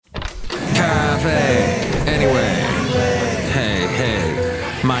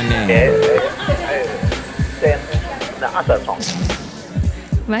à son.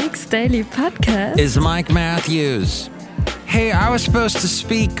 Mike's Daily Podcast is Mike Matthews. Hey, I was supposed to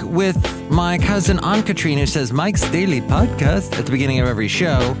speak with my cousin Ann-Katrine, who says Mike's Daily Podcast at the beginning of every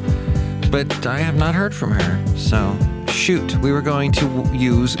show, but I have not heard from her. So, shoot, we were going to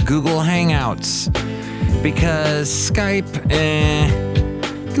use Google Hangouts because Skype,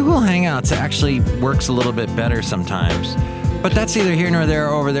 Google Hangouts actually works a little bit better sometimes. But that's either here nor there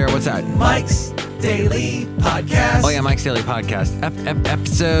or over there. What's that? Mike's Daily Podcast. Oh, yeah, Mike's Daily Podcast.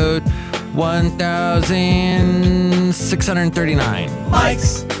 Episode 1639.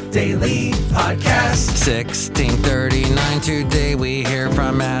 Mike's Daily Podcast. 1639. Today we hear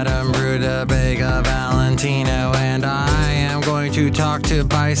from Adam Rutabaga Valentino, and I am going to talk to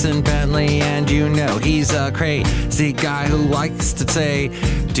Bison Bentley, and you know he's a crazy guy who likes to say,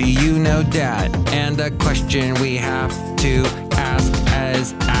 do you know Dad? And the question we have to ask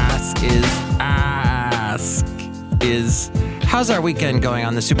is how's our weekend going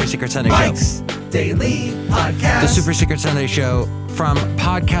on the Super Secret Sunday Mike's Show? Daily Podcast. The Super Secret Sunday Show from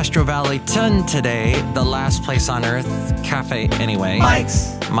Podcastro Valley Ton today, the last place on earth, Cafe Anyway.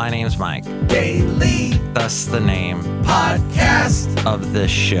 Mike's My name's Mike. Daily That's the name Podcast of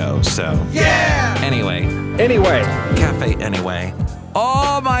this show. So, yeah. anyway, Anyway. Cafe Anyway.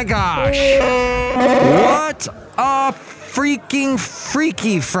 Oh my gosh. What a freaking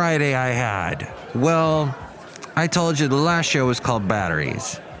freaky Friday I had. Well, I told you the last show was called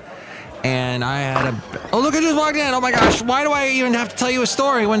Batteries. And I had oh, look, I just walked in. Oh my gosh. Why do I even have to tell you a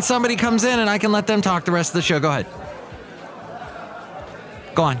story when somebody comes in and I can let them talk the rest of the show? Go ahead.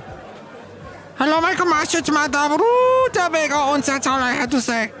 Go on. Hello, Michael Master, that's all I had to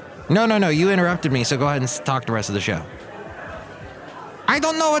say. No. You interrupted me, so go ahead and talk the rest of the show. I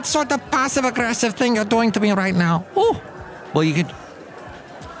don't know what sort of passive-aggressive thing you're doing to me right now. Ooh. Well, you could...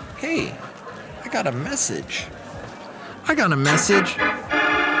 Hey, I got a message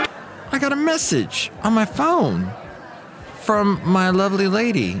on my phone from my lovely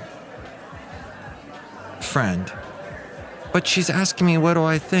lady friend. But she's asking me, what do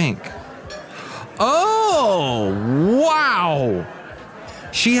I think? Oh, wow.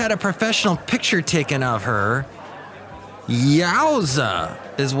 She had a professional picture taken of her. Yowza,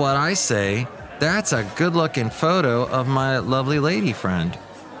 is what I say. That's a good-looking photo of my lovely lady friend.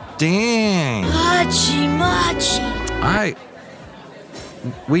 Dang. Machi.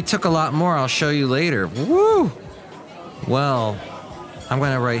 We took a lot more. I'll show you later. Woo. Well, I'm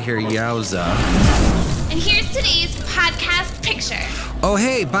going to write here, yowza. And here's today's podcast picture. Oh,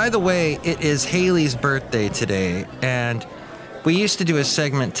 hey, by the way, it is Haley's birthday today, and we used to do a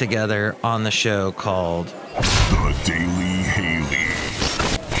segment together on the show called The Daily Haley.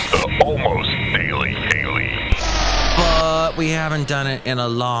 The Almost Daily Haley. But we haven't done it in a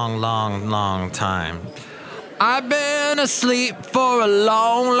long time. I've been asleep for a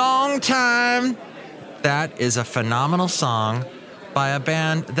long time. That is a phenomenal song by a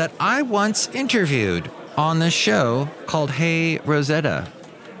band that I once interviewed on this show called Hey Rosetta.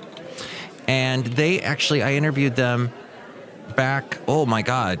 And I interviewed them back, oh my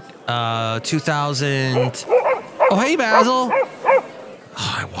God, 2000. Oh, hey, Basil. Oh,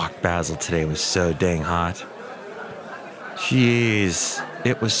 I walked Basil today. It was so dang hot. Jeez,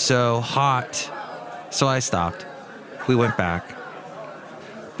 it was so hot. So I stopped. We went back.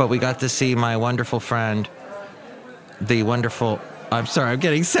 But we got to see my wonderful friend, I'm sorry, I'm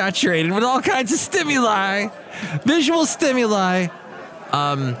getting saturated with all kinds of stimuli, visual stimuli.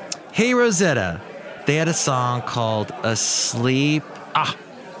 Hey Rosetta, they had a song called Asleep.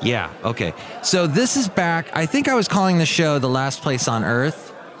 Yeah, okay. So this is back, I think I was calling the show The Last Place on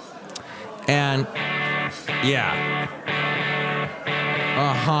Earth. And, yeah.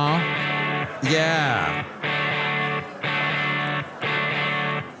 Yeah.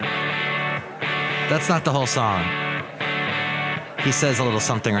 That's not the whole song. He says a little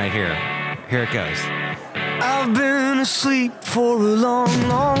something right here. Here it goes. I've been asleep for a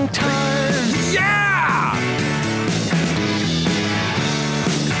long time. Yeah!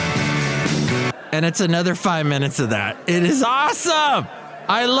 And it's another 5 minutes of that. It is awesome!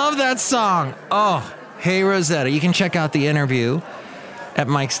 I love that song. Oh, Hey Rosetta. You can check out the interview at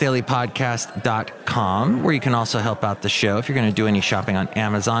mikesdailypodcast.com, where you can also help out the show. If you're going to do any shopping on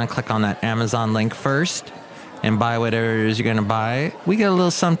Amazon, click on that Amazon link first and buy whatever it is you're going to buy. We get a little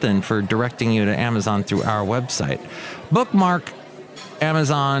something for directing you to Amazon through our website. Bookmark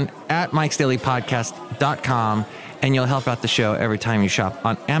Amazon at mikesdailypodcast.com, and you'll help out the show every time you shop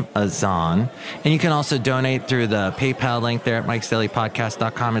on Amazon. And you can also donate through the PayPal link there at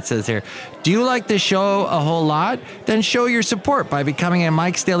mikesdailypodcast.com. It says here, do you like the show a whole lot? Then show your support by becoming a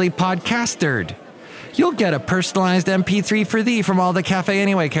Mike's Daily Podcaster. you'll get a personalized MP3 for thee from all the Cafe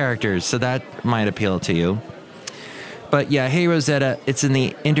Anyway characters. So that might appeal to you. But yeah, Hey Rosetta, it's in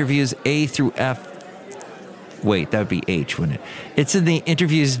the interviews A through F. Wait, that would be H, wouldn't it? It's in the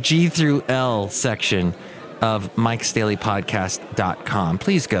interviews G through L section of Mike'sDailyPodcast.com.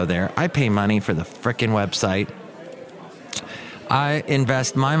 Please go there. I pay money for the frickin' website. I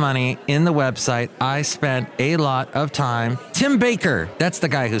invest my money in the website. I spent a lot of time. Tim Baker, that's the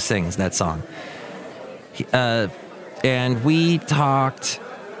guy who sings that song. And we talked.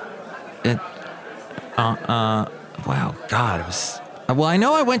 Wow, God, it was. Well, I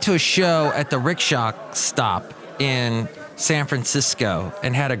know I went to a show at the Rickshaw stop in San Francisco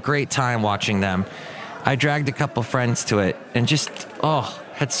and had a great time watching them. I dragged a couple friends to it and just,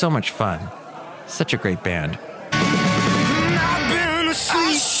 had so much fun. Such a great band. I've been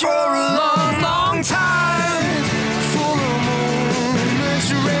asleep for a long, long time. Full of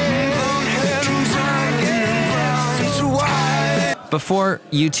moments, red and brown to white. Before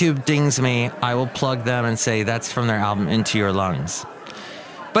YouTube dings me, I will plug them and say that's from their album Into Your Lungs.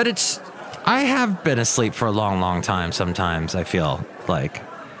 But I have been asleep for a long, long time sometimes, I feel like.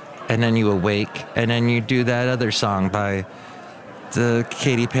 And then you awake, and then you do that other song by the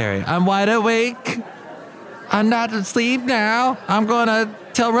Katy Perry. I'm wide awake. I'm not asleep now. I'm going to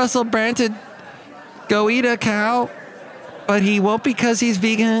tell Russell Brand to go eat a cow. But he won't because he's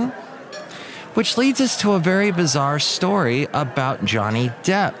vegan. Which leads us to a very bizarre story about Johnny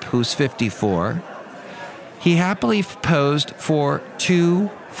Depp, who's 54. He happily posed for 2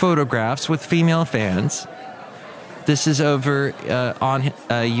 photographs with female fans. This is over on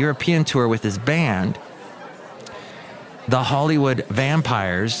a European tour with his band, the Hollywood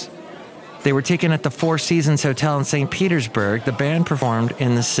Vampires. They were taken at the Four Seasons Hotel in St. Petersburg. The band performed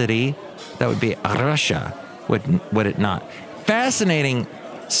in the city. That would be Russia, would it not? Fascinating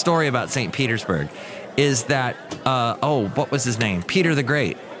story about St. Petersburg is that, what was his name? Peter the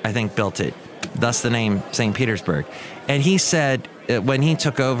Great, I think, built it. Thus the name St. Petersburg. And he said, when he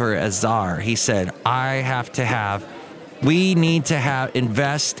took over as Tsar, he said, we need to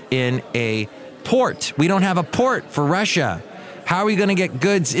invest in a port. We don't have a port for Russia. How are we going to get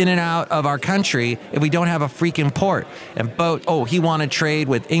goods in and out of our country if we don't have a freaking port? And he wanted trade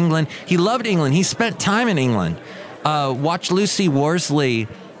with England. He loved England. He spent time in England. Watch Lucy Worsley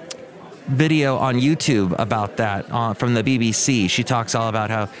video on YouTube about that from the BBC. She talks all about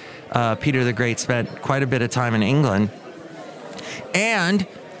how Peter the Great spent quite a bit of time in England and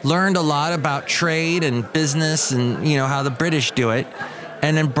learned a lot about trade and business and, how the British do it,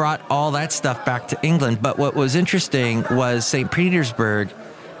 and then brought all that stuff back to England. But what was interesting was St. Petersburg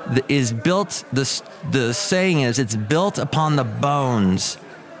is built, the saying is, it's built upon the bones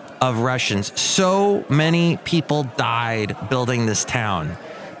of Russians. So many people died building this town.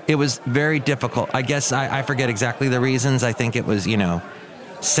 It was very difficult. I guess I forget exactly the reasons. I think it was,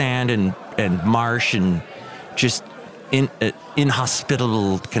 sand and marsh and just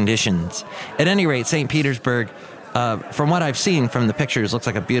inhospitable conditions. At any rate, St. Petersburg, from what I've seen from the pictures, looks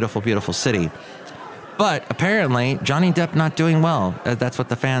like a beautiful, beautiful city. But apparently, Johnny Depp not doing well. That's what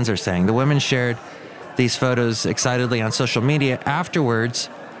the fans are saying. The women shared these photos excitedly on social media afterwards.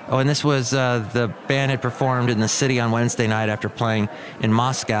 Oh, and this was the band had performed in the city on Wednesday night after playing in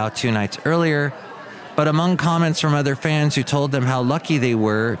Moscow 2 nights earlier. But among comments from other fans who told them how lucky they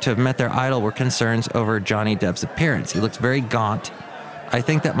were to have met their idol were concerns over Johnny Depp's appearance. He looks very gaunt. I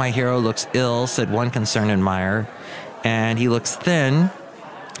think that my hero looks ill, said one concerned admirer. And he looks thin.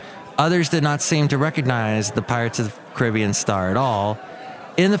 Others did not seem to recognize the Pirates of the Caribbean star at all.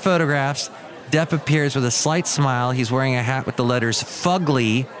 In the photographs, Depp appears with a slight smile. He's wearing a hat with the letters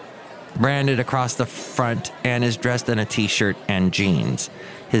Fugly branded across the front and is dressed in a t-shirt and jeans.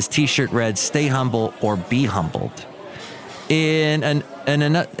 His t-shirt read, "Stay humble or be humbled." And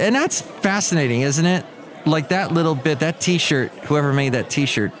that's fascinating, isn't it? Like that little bit, that t-shirt, whoever made that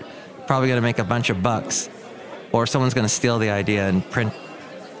t-shirt, probably going to make a bunch of bucks. Or someone's going to steal the idea and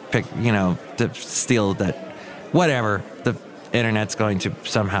to steal that. Whatever. The internet's going to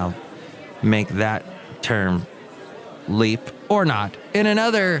somehow make that term leap or not. In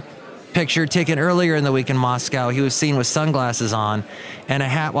another picture taken earlier in the week in Moscow, he was seen with sunglasses on and a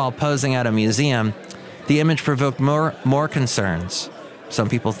hat while posing at a museum. The image provoked more concerns. Some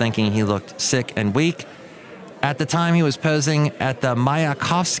people thinking he looked sick and weak. At the time, he was posing at the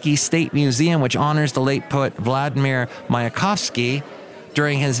Mayakovsky State Museum, which honors the late poet Vladimir Mayakovsky.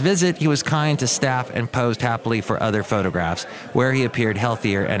 During his visit, he was kind to staff and posed happily for other photographs, where he appeared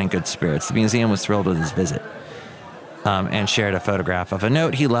healthier and in good spirits. The museum was thrilled with his visit. and shared a photograph of a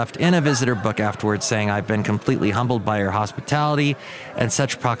note he left in a visitor book afterwards saying, "I've been completely humbled by your hospitality and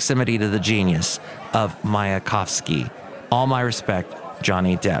such proximity to the genius of Mayakovsky. All my respect,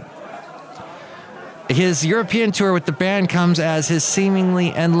 Johnny Depp." His European tour with the band comes as his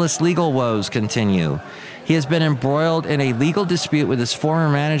seemingly endless legal woes continue. He has been embroiled in a legal dispute with his former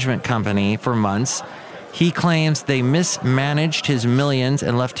management company for months. He claims they mismanaged his millions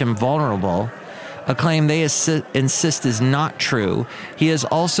and left him vulnerable, a claim they insist is not true. He is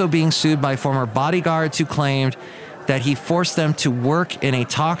also being sued by former bodyguards who claimed that he forced them to work in a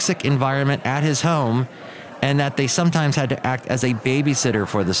toxic environment at his home and that they sometimes had to act as a babysitter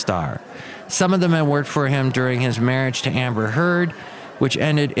for the star. Some of the men worked for him during his marriage to Amber Heard, which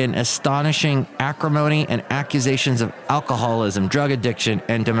ended in astonishing acrimony and accusations of alcoholism, drug addiction,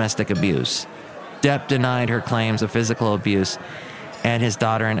 and domestic abuse. Depp denied her claims of physical abuse, and his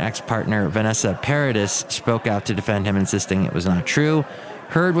daughter and ex-partner Vanessa Paradis spoke out to defend him, insisting it was not true.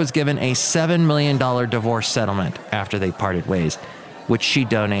 Heard was given a $7 million divorce settlement after they parted ways, which she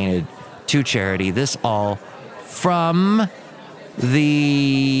donated to charity. This all from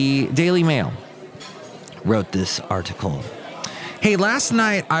the Daily Mail wrote this article. Hey, last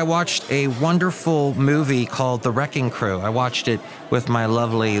night I watched a wonderful movie called The Wrecking Crew. I watched it with my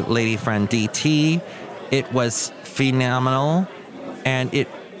lovely lady friend DT. It was phenomenal, and it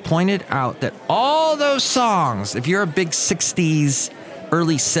pointed out that all those songs, if you're a big 60s,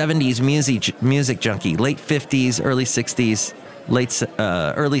 early 70s music junkie, late 50s, early 60s,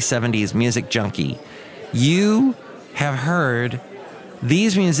 early 70s music junkie, you have heard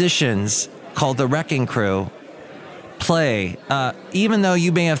these musicians called The Wrecking Crew play, even though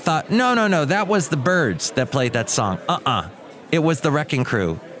you may have thought, no, that was the Byrds that played that song. It was The Wrecking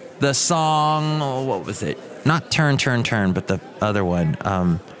Crew. The song, what was it? Not Turn, Turn, Turn, but the other one,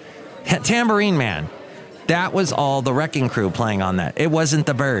 Tambourine Man. That was all The Wrecking Crew playing on that. It wasn't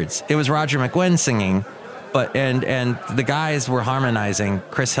the Byrds. It was Roger McGuinn singing, but and the guys were harmonizing,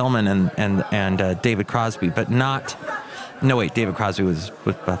 Chris Hillman and David Crosby, but not. No, wait, David Crosby was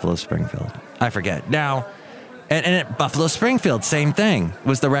with Buffalo Springfield. I forget now. And at Buffalo Springfield, same thing,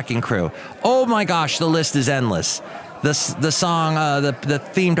 was The Wrecking Crew. Oh my gosh, the list is endless. The song, the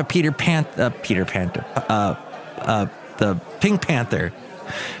theme to the Pink Panther, Peter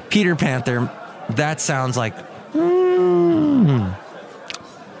Panther, that sounds like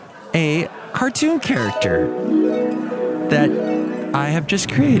a cartoon character that I have just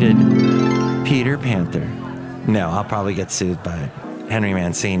created, Peter Panther. No, I'll probably get sued by Henry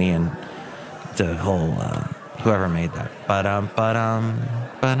Mancini and the whole whoever made that.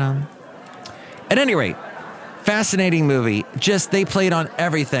 At any rate, fascinating movie. Just they played on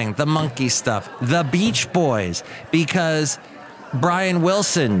everything. The Monkey stuff, the Beach Boys, because Brian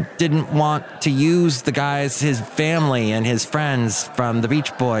Wilson didn't want to use the guys, his family and his friends from the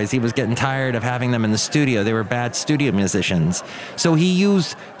Beach Boys. He was getting tired of having them in the studio. They were bad studio musicians. So he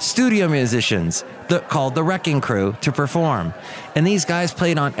used studio musicians called The Wrecking Crew to perform. And these guys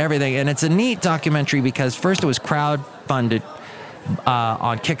played on everything. And it's a neat documentary because first it was crowdfunded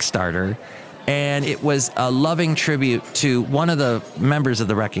on Kickstarter. And it was a loving tribute to one of the members of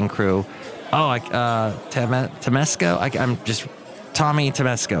The Wrecking Crew. Temesco? Tommy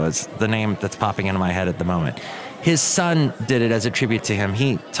Temesco is the name that's popping into my head at the moment. His son did it as a tribute to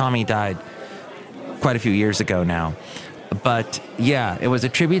him. Tommy died quite a few years ago now. But yeah, it was a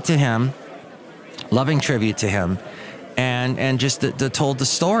tribute to him, loving tribute to him, and just told the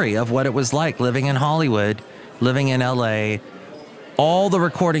story of what it was like living in Hollywood, living in LA, all the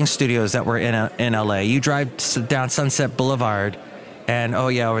recording studios that were in LA. You drive down Sunset Boulevard, and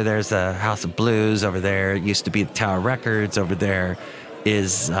over there's the House of Blues. Over there it used to be the Tower Records. Over there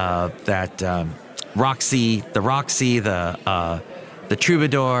is Roxy, the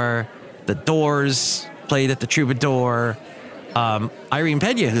Troubadour, the Doors played at the Troubadour. Irene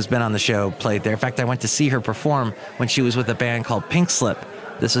Pena, who's been on the show, played there. In fact, I went to see her perform when she was with a band called Pink Slip.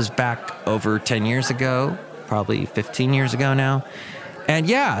 This was back over 10 years ago, probably 15 years ago now. And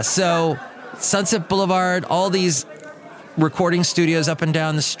yeah, so Sunset Boulevard, all these recording studios up and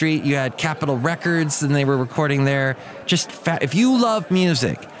down the street. You had Capitol Records, and they were recording there. If you love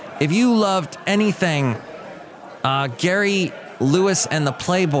music, if you loved anything, Gary Lewis and the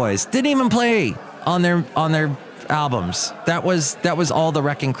Playboys didn't even play on their albums. That was all The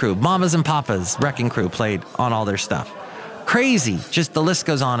Wrecking Crew. Mamas and Papas, Wrecking Crew played on all their stuff. Crazy. Just the list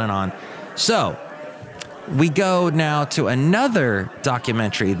goes on and on. So we go now to another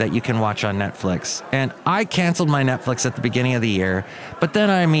documentary that you can watch on Netflix. And I canceled my Netflix at the beginning of the year, but then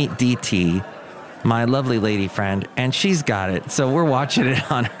I meet DT, my lovely lady friend, and she's got it. So we're watching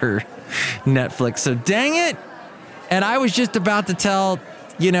it on her Netflix. So dang it. And I was just about to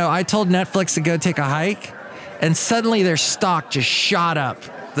I told Netflix to go take a hike, and suddenly their stock just shot up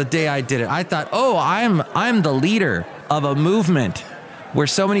the day I did it. I thought, oh, I'm the leader of a movement where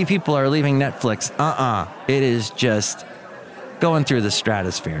so many people are leaving Netflix. It is just going through the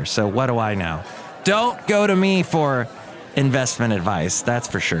stratosphere. So what do I know? Don't go to me for investment advice, that's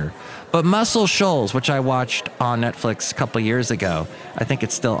for sure. But Muscle Shoals, which I watched on Netflix a couple years ago, I think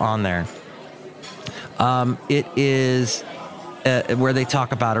it's still on there. It is where they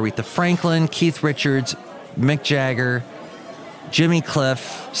talk about Aretha Franklin, Keith Richards, Mick Jagger, Jimmy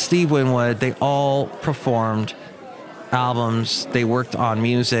Cliff, Steve Winwood. They all performed albums. They worked on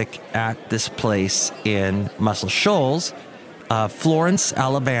music at this place in Muscle Shoals, Florence,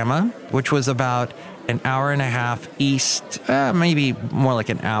 Alabama, which was about an hour and a half east, maybe more like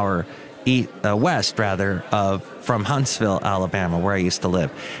an hour west, rather, from Huntsville, Alabama, where I used to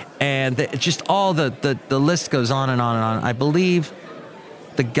live. And just all the list goes on and on and on. I believe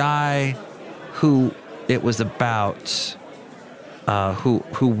the guy who it was about,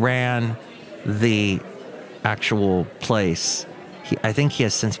 who ran the actual place, I think he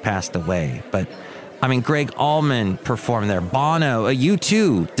has since passed away. But I mean, Greg Allman performed there. Bono,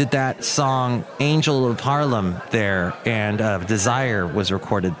 U2 did that song "Angel of Harlem" there, and "Desire" was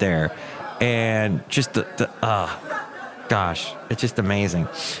recorded there, and just gosh, it's just amazing.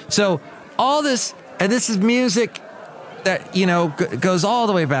 So all this, and this is music that goes all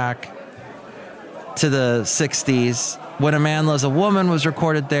the way back to the '60s. When a Man Loves a Woman was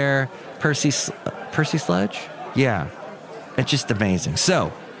recorded there. Percy Sledge, yeah, it's just amazing.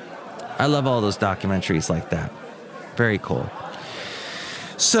 So I love all those documentaries like that. Very cool.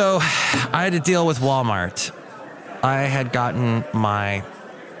 So I had to deal with Walmart. I had gotten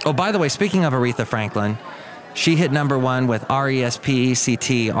oh, by the way, speaking of Aretha Franklin, she hit number one with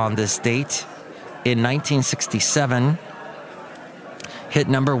R.E.S.P.E.C.T. on this date in 1967. Hit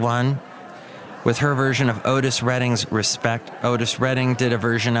number one with her version of Otis Redding's Respect. Otis Redding did a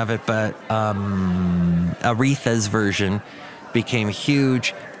version of it, but Aretha's version became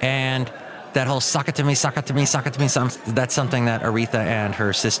huge. And that whole "sock it to me, sock it to me, sock it to me," that's something that Aretha and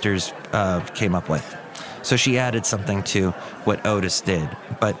her sisters came up with. So she added something to what Otis did.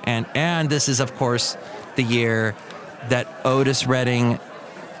 But and this is, of course, the year that Otis Redding,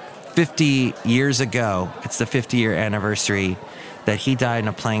 50 years ago, it's the 50-year anniversary that he died in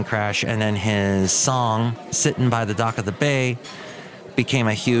a plane crash, and then his song "Sittin' by the Dock of the Bay" became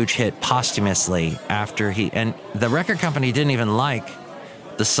a huge hit posthumously after and the record company didn't even like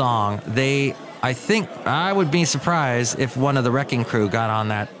the song. I think I would be surprised if one of the Wrecking Crew got on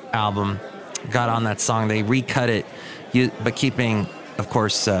that album, got on that song. They recut it, but keeping, of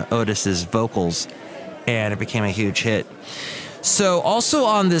course, Otis's vocals, and it became a huge hit. So also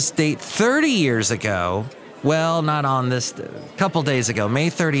on this date, 30 years ago, well, not on this, a couple days ago, May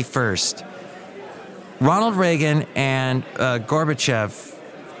 31st, Ronald Reagan and Gorbachev,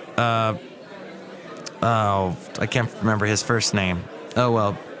 I can't remember his first name. Oh,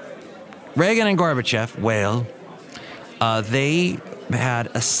 well, Reagan and Gorbachev, they had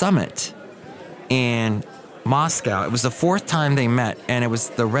a summit in Moscow. It was the fourth time they met, and it was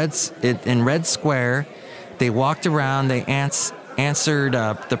in Red Square. They walked around, they answered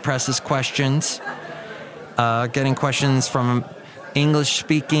the press's questions, getting questions from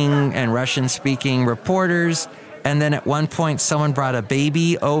English-speaking and Russian-speaking reporters. And then at one point, someone brought a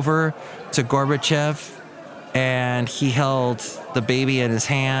baby over to Gorbachev, and he held the baby in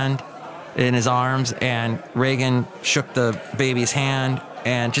his arms, and Reagan shook the baby's hand.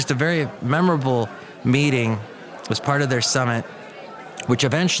 And just a very memorable meeting. Was part of their summit, which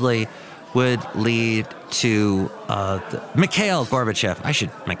would lead to Mikhail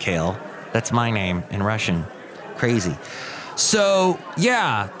Gorbachev. Mikhail. That's my name in Russian. Crazy. So,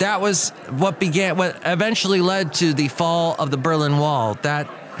 yeah, that was what eventually led to the fall of the Berlin Wall. That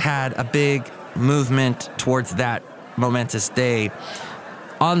had a big movement towards that momentous day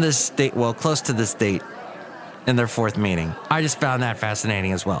on this date, close to this date in their fourth meeting. I just found that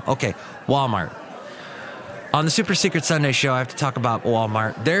fascinating as well. Okay, Walmart. On the Super Secret Sunday show, I have to talk about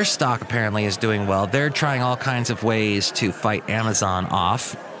Walmart. Their stock apparently is doing well. They're trying all kinds of ways to fight Amazon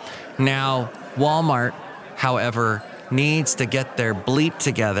off. Now, Walmart, however, needs to get their bleep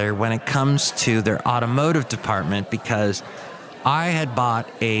together when it comes to their automotive department, because I had bought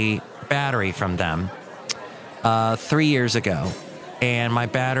a battery from them 3 years ago, and my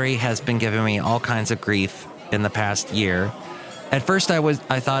battery has been giving me all kinds of grief in the past year. At first,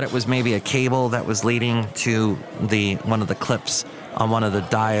 I thought it was maybe a cable that was leading to one of the clips on one of the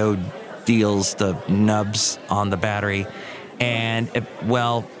diode deals, the nubs on the battery, and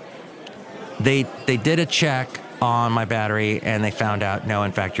they did a check on my battery, and they found out, no,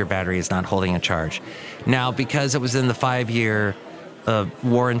 in fact, your battery is not holding a charge. Now, because it was in the 5-year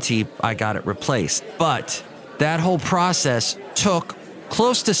warranty, I got it replaced. But that whole process took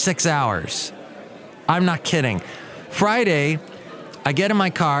close to 6 hours. I'm not kidding. Friday, I get in my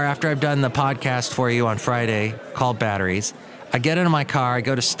car after I've done the podcast for you on Friday called Batteries. I get into my car, I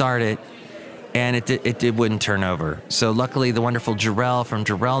go to start it, and it wouldn't turn over. So luckily, the wonderful Jarrell from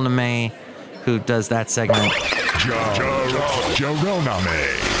Jarrell Name, who does that segment, Jarrell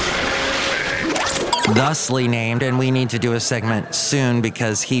Name, thusly named, and we need to do a segment soon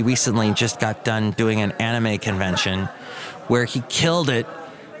because he recently just got done doing an anime convention where he killed it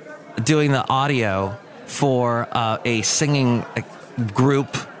doing the audio for a singing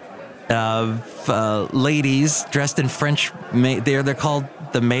group of ladies dressed in French. They're called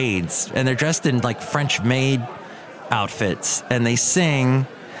the Maids, and they're dressed in like French maid outfits, and they sing,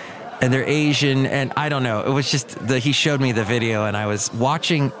 and they're Asian, and I don't know. It was just he showed me the video, and I was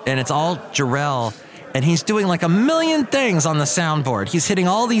watching, and it's all Jarrell, and he's doing like a million things on the soundboard. He's hitting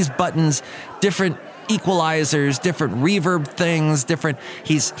all these buttons, different equalizers, different reverb things, different.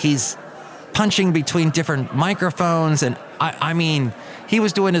 He's punching between different microphones, and I mean, he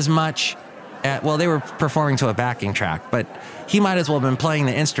was doing as much. Well, they were performing to a backing track, but he might as well have been playing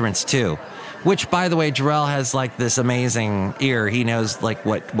the instruments too. Which, by the way, Jarrell has like this amazing ear. He knows like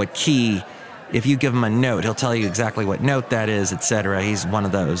what key. If you give him a note, he'll tell you exactly what note that is, etc. He's one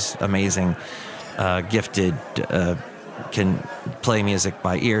of those amazing, gifted, can play music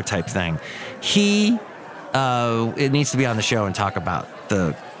by ear type thing. It needs to be on the show and talk about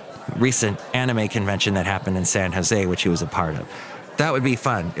the recent anime convention that happened in San Jose, which he was a part of. That would be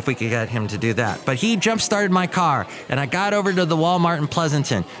fun if we could get him to do that. But he jump-started my car, and I got over to the Walmart in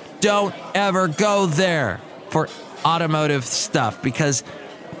Pleasanton. Don't ever go there for automotive stuff because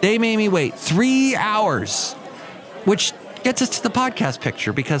they made me wait 3 hours, which gets us to the podcast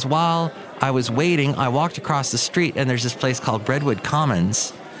picture because while I was waiting, I walked across the street, and there's this place called Redwood Commons,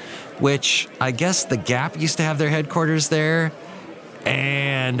 which I guess the Gap used to have their headquarters there.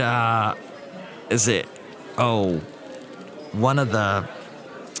 And one of the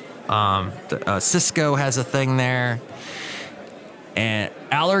Cisco has a thing there, and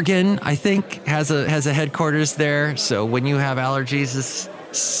Allergan, I think, has a headquarters there. So when you have allergies this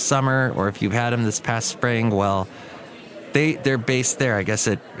summer, or if you've had them this past spring, well, they're based there, I guess,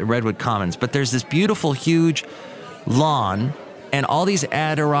 at Redwood Commons. But there's this beautiful, huge lawn, and all these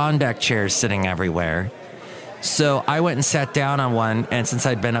Adirondack chairs sitting everywhere. So I went and sat down on one, and since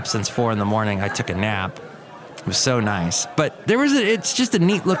I'd been up since 4 a.m, I took a nap. It was so nice. But it's just a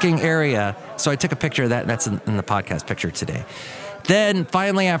neat looking area. So I took a picture of that, and that's in the podcast picture today. Then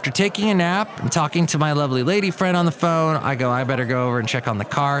finally, after taking a nap and talking to my lovely lady friend on the phone, I better go over and check on the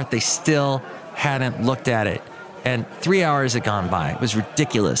car. They still hadn't looked at it. And 3 hours had gone by. It was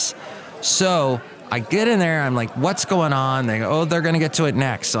ridiculous. So I get in there. I'm like, what's going on? They go, they're going to get to it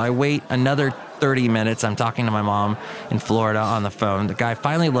next. So I wait another 30 minutes. I'm talking to my mom in Florida on the phone. The guy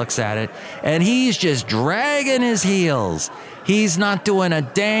finally looks at it, and he's just dragging his heels. He's not doing a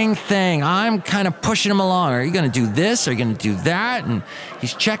dang thing. I'm kind of pushing him along. Are you going to do this? Are you going to do that? And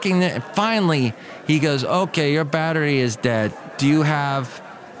he's checking it. And finally, he goes, okay, your battery is dead. Do you have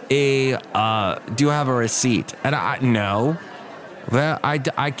a receipt? And no. Well,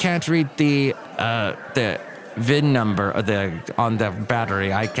 I can't read the VIN number on the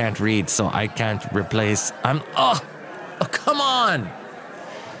battery. I can't read, so I can't replace. Oh, come on.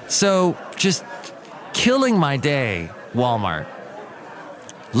 So just killing my day, Walmart.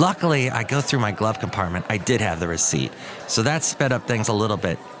 Luckily, I go through my glove compartment. I did have the receipt, so that sped up things a little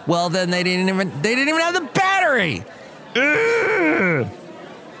bit. Well, then they didn't even have the battery. Ugh.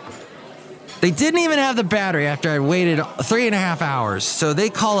 They didn't even have the battery after I waited 3.5 hours. So they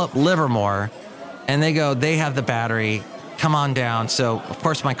call up Livermore, and they go, they have the battery. Come on down. So, of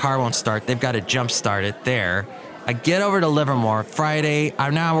course, my car won't start. They've got to jump start it there. I get over to Livermore Friday.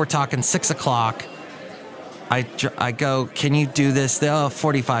 Now we're talking 6 o'clock. I go, can you do this?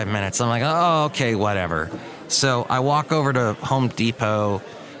 45 minutes. I'm like, oh, okay, whatever. So I walk over to Home Depot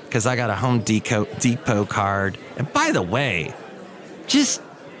because I got a Home Depot card. And by the way,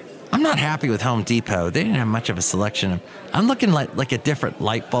 I'm not happy with Home Depot. They didn't have much of a selection. I'm looking like at different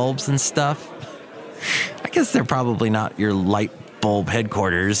light bulbs and stuff. I guess they're probably not your light bulb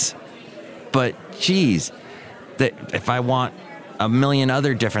headquarters. But, geez, if I want a million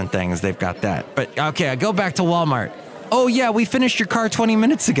other different things, they've got that. But, okay, I go back to Walmart. Oh, yeah, we finished your car 20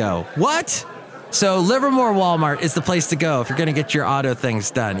 minutes ago. What? So Livermore Walmart is the place to go if you're going to get your auto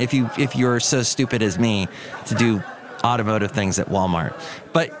things done. If you're so stupid as me to do automotive things at Walmart.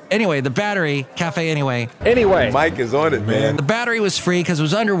 But anyway, the battery, Cafe Anyway. Mike is on it, man. The battery was free because it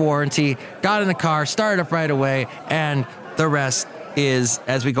was under warranty. Got in the car, started up right away, and the rest is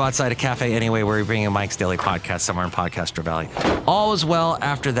as we go outside a Cafe Anyway, where we bring you Mike's Daily Podcast somewhere in Podcaster Valley. All is well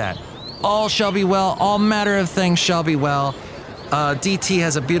after that. All shall be well. All matter of things shall be well. DT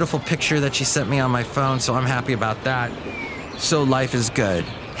has a beautiful picture that she sent me on my phone, so I'm happy about that. So life is good.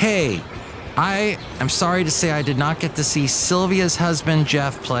 Hey, I am sorry to say I did not get to see Sylvia's husband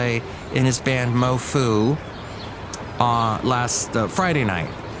Jeff play in his band Mofu last Friday night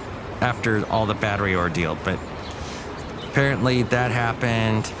after all the battery ordeal, but apparently that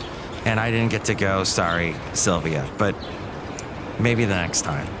happened and I didn't get to go. Sorry, Sylvia, but maybe the next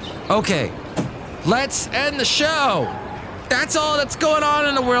time. Okay, let's end the show. That's all that's going on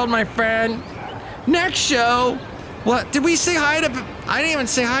in the world, my friend. Next show, what did we say hi to? I didn't even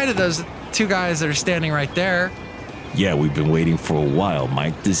say hi to those two guys that are standing right there. Yeah, we've been waiting for a while,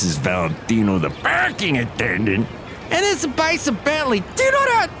 Mike. This is Valentino, the parking attendant. And it's a Bison Bentley. Do you know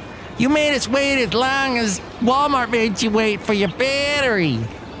that? You made us wait as long as Walmart made you wait for your battery.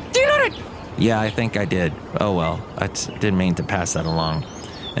 Do you know that? Yeah, I think I did. Oh, well, I didn't mean to pass that along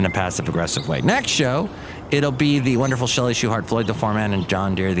in a passive-aggressive way. Next show, it'll be the wonderful Shelley Shuhart, Floyd the Foreman, and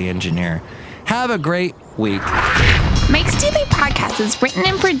John Deere the Engineer. Have a great week. Mike's Daily Podcast is written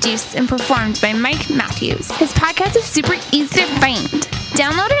and produced and performed by Mike Matthews. His podcast is super easy to find.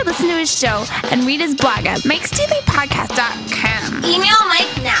 Download or listen to his show and read his blog at mikesdailypodcast.com. Email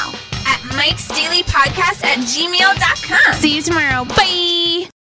Mike now at mikesdailypodcast@gmail.com. See you tomorrow. Bye.